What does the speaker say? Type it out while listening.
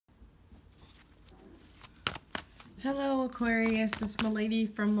Hello Aquarius, it's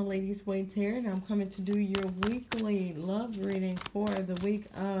Maladys from Maladys Waits here, and I'm coming to do your weekly love reading for the week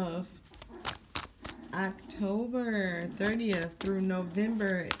of October 30th through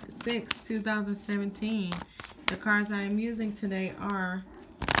November 6th, 2017. The cards I am using today are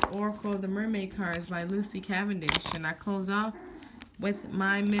Oracle of the Mermaid cards by Lucy Cavendish, and I close off with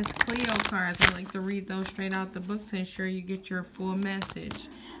my Miss Cleo cards. I like to read those straight out the book to ensure you get your full message.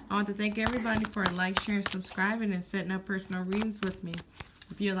 I want to thank everybody for sharing, subscribing, and setting up personal readings with me.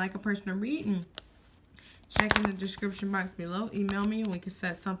 If you'd like a personal reading, check in the description box below. Email me and we can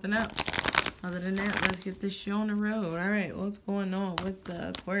set something up. Other than that, let's get this show on the road. All right, what's going on with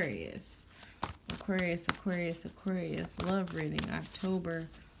the Aquarius? Aquarius love reading October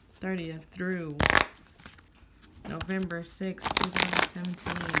 30th through November 6th,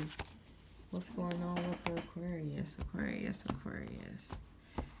 2017. What's going on with the Aquarius?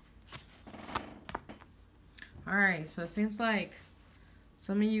 Alright, so it seems like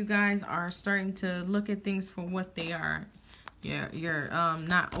some of you guys are starting to look at things for what they are. You're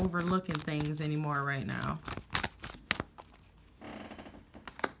not overlooking things anymore right now.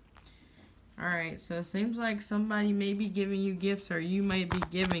 Alright, so it seems like somebody may be giving you gifts, or you may be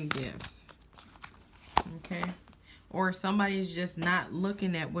giving gifts. Okay? Or somebody's just not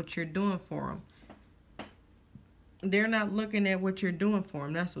looking at what you're doing for them. They're not looking at what you're doing for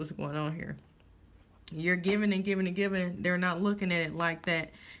them. That's what's going on here. You're giving and giving and giving. They're not looking at it like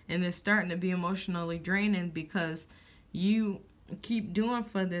that. And it's starting to be emotionally draining because you keep doing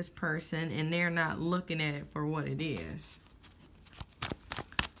for this person and they're not looking at it for what it is.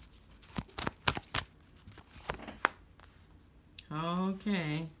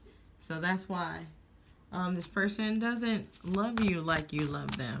 Okay. So that's why this person doesn't love you like you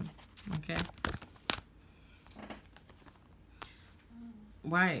love them. Okay.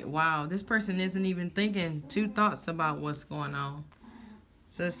 Right, wow, this person isn't even thinking two thoughts about what's going on.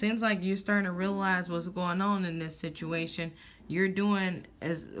 So it seems like you're starting to realize what's going on in this situation. You're going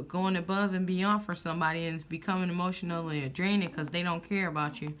above and beyond for somebody, and it's becoming emotionally draining because they don't care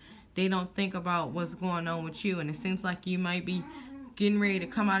about you. They don't think about what's going on with you, and it seems like you might be getting ready to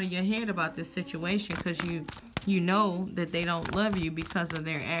come out of your head about this situation because you know that they don't love you because of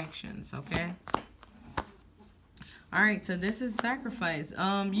their actions, okay? Alright, so this is sacrifice.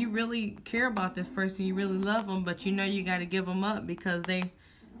 You really care about this person. You really love them, but you know you got to give them up because they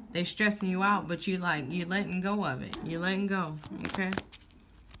stressing you out, but you're letting go of it. You're letting go, okay?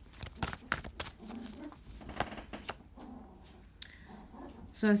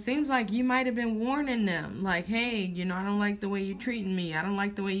 So it seems like you might have been warning them, like, hey, you know, I don't like the way you're treating me. I don't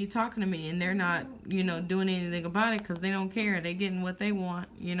like the way you're talking to me. And they're not, you know, doing anything about it because they don't care. They're getting what they want,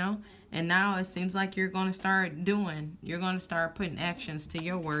 you know. And now it seems like you're going to start doing. You're going to start putting actions to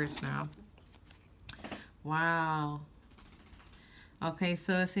your words now. Wow. Okay,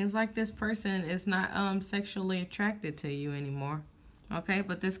 so it seems like this person is not sexually attracted to you anymore. Okay,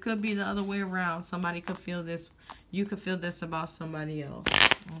 but this could be the other way around. Somebody could feel this. You could feel this about somebody else.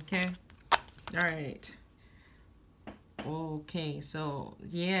 Okay. All right. Okay, so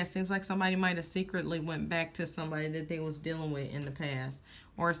yeah, it seems like somebody might have secretly went back to somebody that they was dealing with in the past,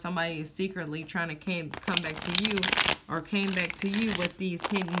 or somebody is secretly trying to come back to you, or came back to you with these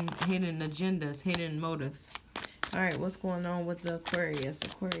hidden agendas, hidden motives. All right, what's going on with the Aquarius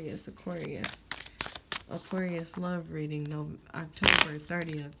love reading, October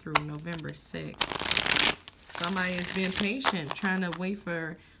 30th through November 6th. Somebody is being patient, trying to wait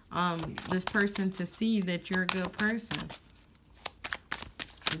for this person to see that you're a good person.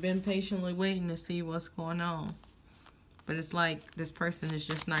 You've been patiently waiting to see what's going on. But it's like this person is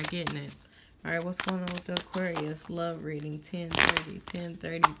just not getting it. All right, what's going on with the Aquarius love reading?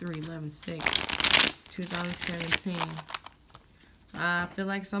 10/30/10/33/11/6, 2017. I feel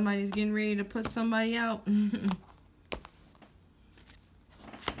like somebody's getting ready to put somebody out.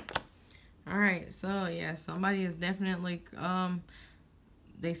 Alright, so yeah, somebody is definitely,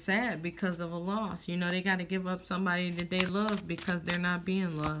 they sad because of a loss. You know, they got to give up somebody that they love because they're not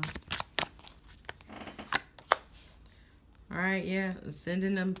being loved. Alright, yeah,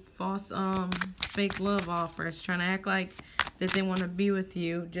 sending them false, fake love offers, trying to act like that they want to be with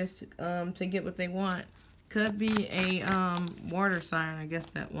you just, to get what they want. Could be a water sign, I guess,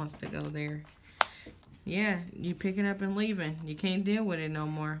 that wants to go there. Yeah, you picking up and leaving. You can't deal with it no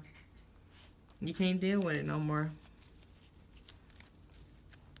more. You can't deal with it no more.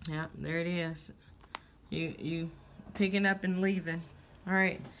 Yeah, there it is. You picking up and leaving. All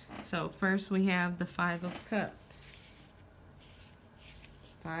right. So first we have the Five of Cups.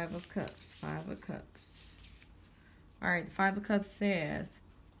 Five of Cups. All right, the Five of Cups says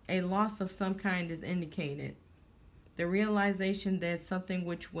a loss of some kind is indicated. The realization that something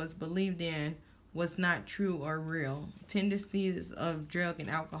which was believed in was not true or real. Tendencies of drug and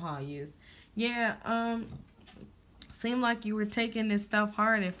alcohol use. Yeah, seemed like you were taking this stuff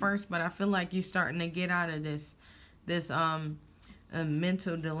hard at first, but I feel like you're starting to get out of this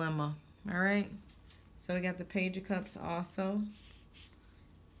mental dilemma. All right. So we got the Page of Cups also.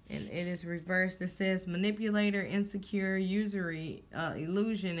 And it is reversed. It says manipulator, insecure, usury,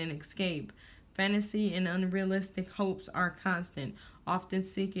 illusion, and escape. Fantasy and unrealistic hopes are constant, often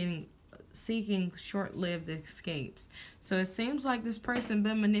seeking short-lived escapes. So it seems like this person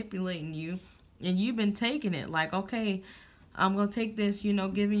been manipulating you, and you've been taking it. Like, okay, I'm going to take this, you know,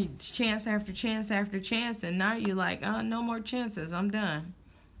 giving you chance after chance after chance, and now you're like, oh, no more chances. I'm done.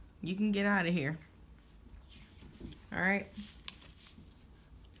 You can get out of here. All right.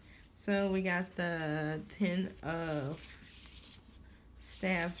 So we got the 10 of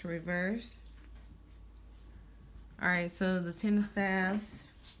Staffs reversed. All right, so the 10 of Staffs.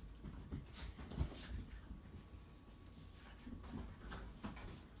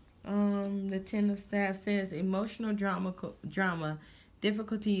 The 10 of Staffs says emotional drama,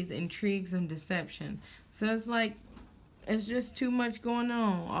 difficulties, intrigues, and deception. So it's like, it's just too much going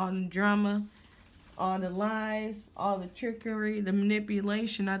on. All the drama, all the lies, all the trickery, the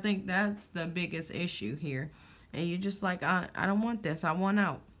manipulation. I think that's the biggest issue here. And you're just like, I don't want this. I want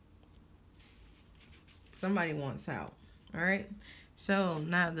out. Somebody wants out. All right. So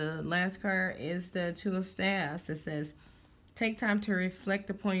now the last card is the 2 of Staffs. It says, take time to reflect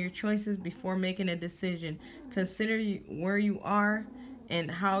upon your choices before making a decision. Consider where you are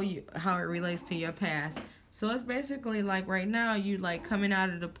and how it relates to your past. So it's basically like right now you like coming out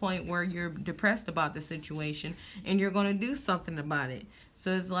of the point where you're depressed about the situation and you're going to do something about it.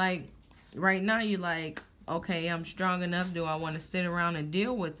 So it's like right now you like, okay, I'm strong enough. Do I want to sit around and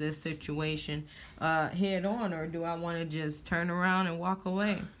deal with this situation head on, or do I want to just turn around and walk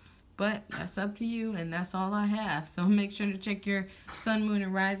away? But that's up to you, and that's all I have. So make sure to check your sun, moon,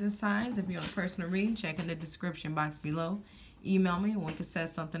 and rising signs. If you want a personal reading, check in the description box below. Email me and we can set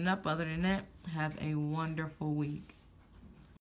something up. Other than that, have a wonderful week.